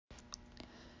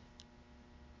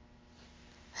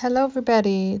Hello,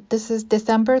 everybody. This is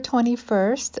December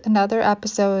 21st, another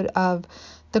episode of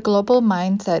the Global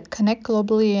Mindset Connect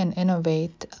Globally and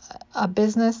Innovate, a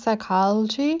business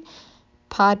psychology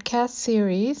podcast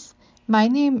series. My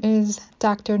name is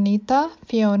Dr. Nita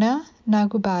Fiona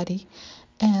Nagubadi,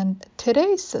 and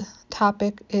today's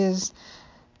topic is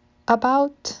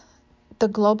about the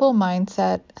global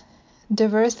mindset,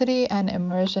 diversity, and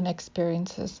immersion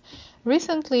experiences.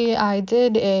 Recently, I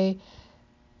did a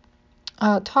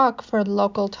talk for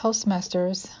local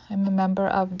Toastmasters. I'm a member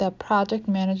of the Project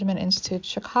Management Institute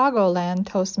Chicagoland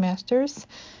Toastmasters,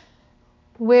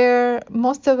 where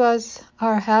most of us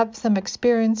have some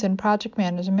experience in project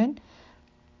management.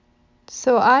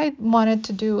 So I wanted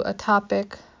to do a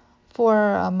topic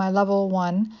for my level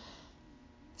 1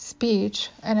 speech,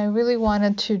 and I really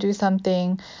wanted to do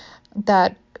something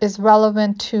that is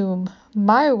relevant to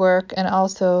my work and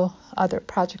also other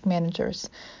project managers.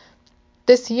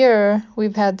 This year,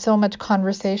 we've had so much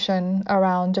conversation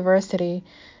around diversity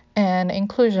and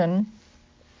inclusion,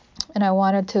 and I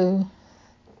wanted to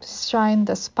shine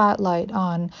the spotlight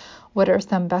on what are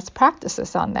some best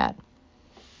practices on that.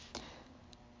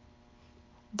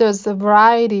 There's a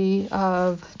variety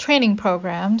of training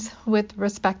programs with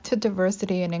respect to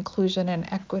diversity and inclusion and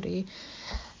equity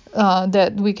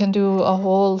that we can do a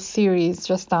whole series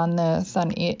just on this,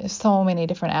 on so many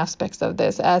different aspects of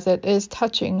this, as it is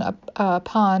touching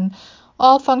upon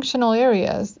all functional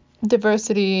areas.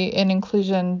 Diversity and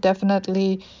inclusion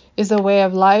definitely is a way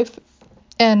of life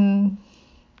and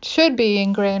should be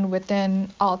ingrained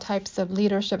within all types of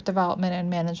leadership development and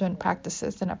management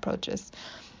practices and approaches.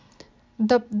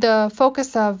 The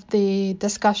focus of the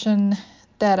discussion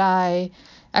the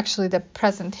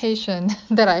presentation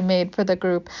that I made for the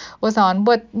group was on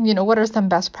what are some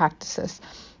best practices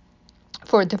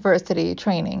for diversity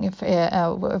training. If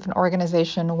an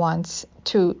organization wants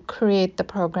to create the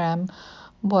program,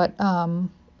 what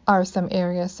are some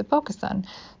areas to focus on?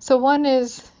 So one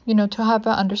is, to have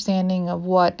an understanding of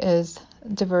what is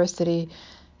diversity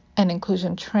and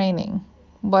inclusion training.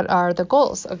 What are the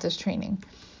goals of this training?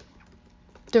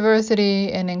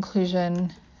 Diversity and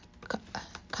inclusion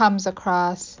comes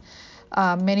across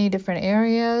many different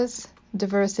areas.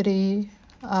 Diversity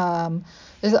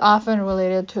is often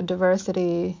related to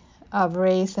diversity of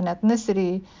race and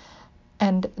ethnicity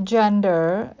and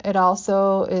gender. It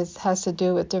also has to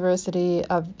do with diversity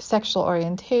of sexual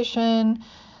orientation,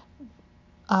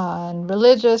 and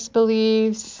religious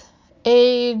beliefs,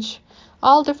 age,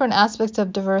 all different aspects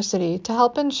of diversity to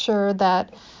help ensure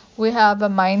that we have a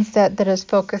mindset that is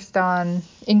focused on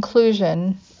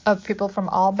inclusion of people from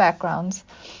all backgrounds.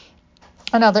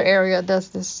 Another area that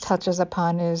this touches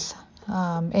upon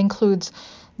includes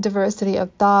diversity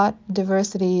of thought,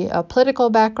 diversity of political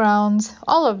backgrounds,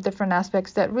 all of different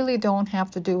aspects that really don't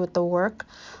have to do with the work,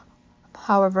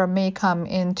 however, may come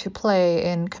into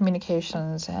play in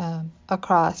communications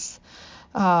across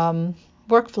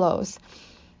workflows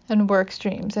and work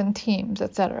streams and teams,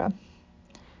 etc.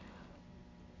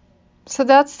 So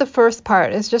that's the first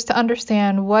part, is just to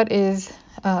understand what is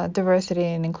diversity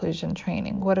and inclusion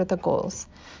training. What are the goals?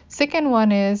 Second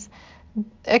one is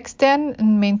extend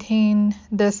and maintain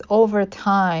this over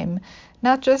time,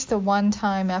 not just a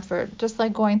one-time effort. Just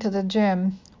like going to the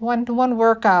gym, one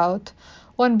workout,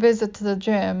 one visit to the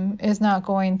gym is not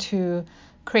going to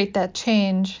create that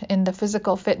change in the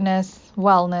physical fitness,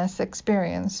 wellness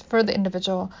experience for the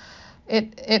individual.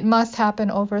 It must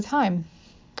happen over time.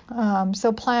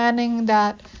 So planning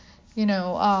that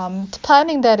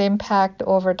impact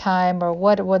over time, or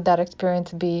what would that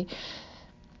experience be,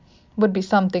 would be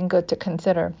something good to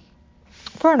consider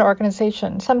for an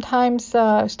organization. Sometimes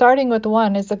starting with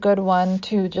one is a good one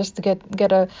to just get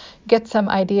some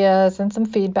ideas and some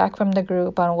feedback from the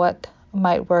group on what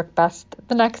might work best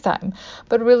the next time.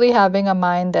 But really having a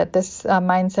mind that this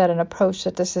mindset and approach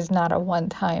that this is not a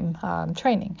one-time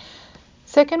training.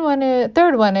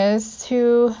 Third one is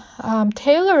to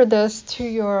tailor this to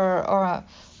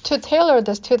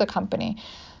the company.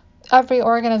 Every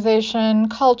organization,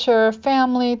 culture,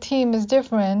 family, team is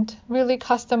different. Really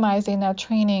customizing that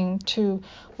training to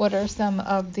what are some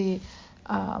of the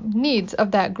needs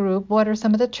of that group, what are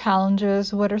some of the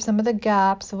challenges, what are some of the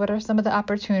gaps, what are some of the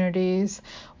opportunities,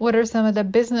 what are some of the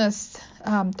business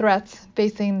threats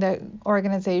facing the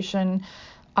organization,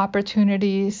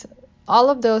 opportunities, all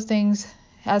of those things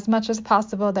as much as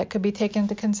possible that could be taken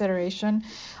into consideration.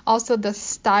 Also the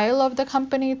style of the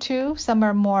company too. Some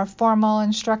are more formal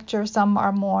in structure, some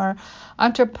are more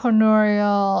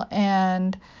entrepreneurial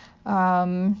and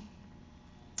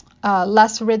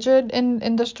less rigid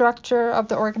in the structure of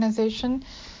the organization.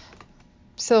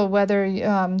 So whether,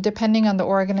 depending on the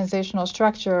organizational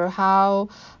structure, how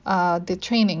the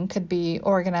training could be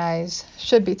organized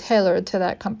should be tailored to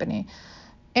that company.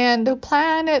 And to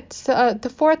plan it,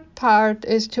 the fourth part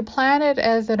is to plan it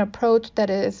as an approach that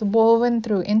is woven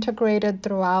through, integrated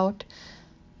throughout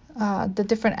the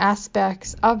different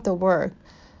aspects of the work.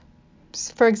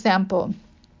 For example,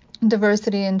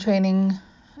 diversity and training,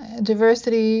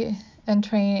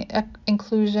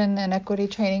 inclusion and equity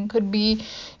training could be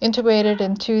integrated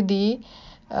into the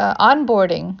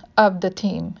onboarding of the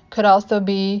team. Could also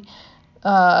be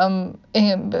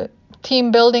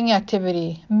team building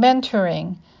activity,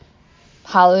 mentoring,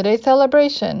 holiday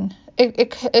celebration.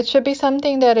 It should be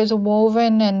something that is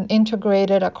woven and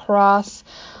integrated across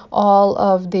all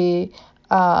of the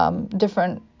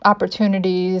different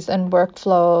opportunities and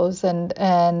workflows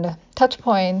and touch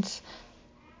points,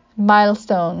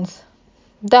 milestones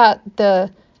that the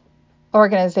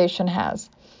organization has.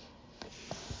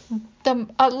 The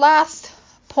last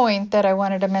point that I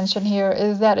wanted to mention here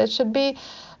is that it should be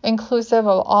inclusive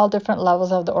of all different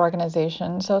levels of the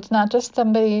organization. So it's not just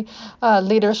somebody,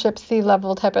 leadership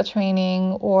C-level type of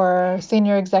training or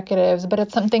senior executives, but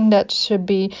it's something that should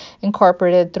be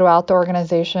incorporated throughout the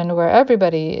organization where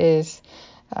everybody is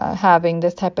having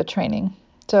this type of training.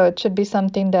 So it should be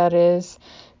something that is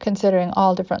considering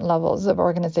all different levels of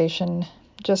organization.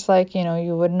 Just like,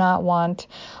 you would not want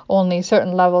only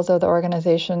certain levels of the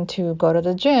organization to go to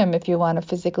the gym if you want a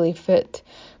physically fit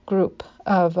group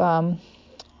of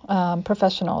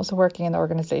professionals working in the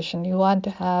organization. You want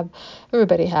to have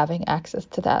everybody having access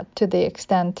to that to the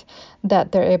extent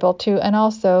that they're able to, and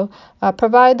also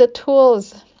provide the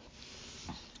tools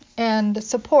and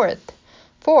support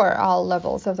for all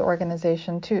levels of the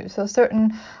organization too. So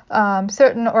certain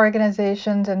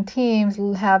organizations and teams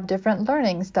have different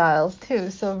learning styles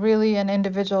too. So really, and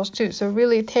individuals too. So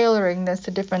really tailoring this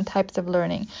to different types of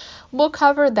learning. We'll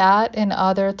cover that in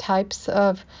other types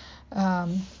of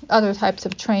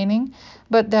training,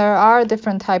 but there are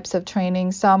different types of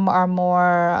training. Some are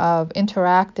more of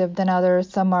interactive than others.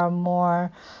 Some are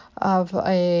more of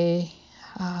a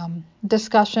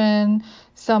discussion.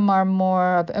 Some are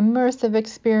more of immersive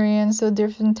experience, so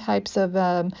different types of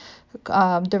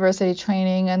diversity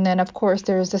training. And then, of course,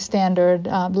 there's the standard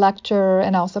lecture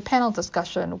and also panel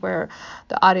discussion where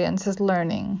the audience is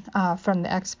learning from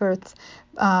the experts.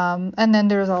 And then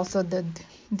there's also the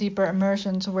deeper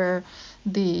immersions where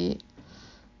the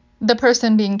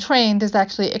person being trained is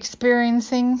actually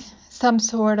experiencing some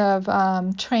sort of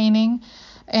training,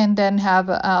 and then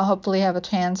hopefully have a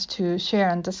chance to share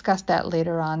and discuss that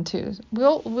later on too. We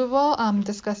will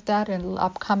discuss that in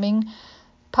upcoming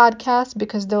podcasts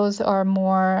because those are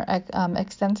more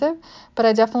extensive. But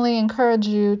I definitely encourage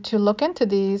you to look into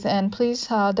these, and please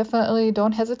definitely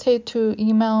don't hesitate to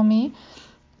email me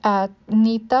at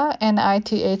Nitha,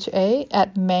 Nitha,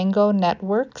 at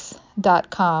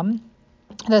mangonetworks.com.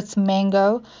 That's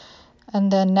Mango, and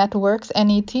then networks,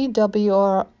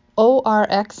 networx.com.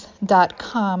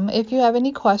 If you have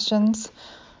any questions,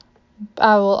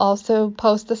 I will also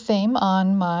post the same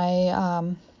on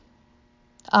my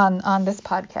on this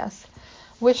podcast.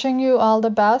 Wishing you all the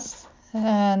best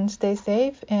and stay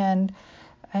safe, and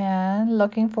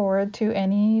looking forward to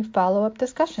any follow-up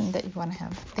discussion that you want to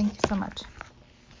have. Thank you so much.